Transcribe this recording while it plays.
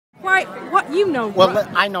why? What you know? Well,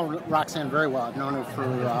 I know Roxanne very well. I've known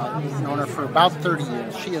her for about 30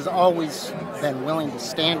 years. She has always been willing to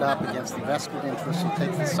stand up against the vested interests and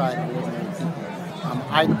take the side of ordinary people.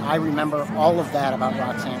 I remember all of that about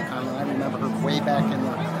Roxanne Conlin. I remember her way back in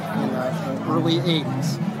the early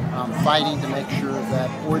 80s, fighting to make sure that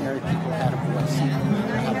ordinary people had a voice.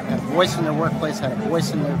 Had a voice in their workplace, had a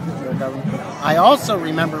voice in their government. I also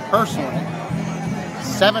remember personally,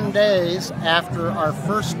 7 days after our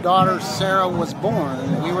first daughter, Sarah, was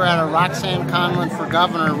born, we were at a Roxanne Conlin for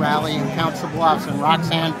Governor rally in Council Bluffs, and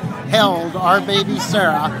Roxanne held our baby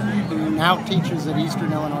Sarah, who now teaches at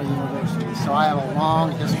Eastern Illinois University. So I have a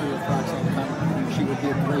long history with Roxanne Conlin. She would be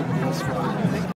a great voice for us.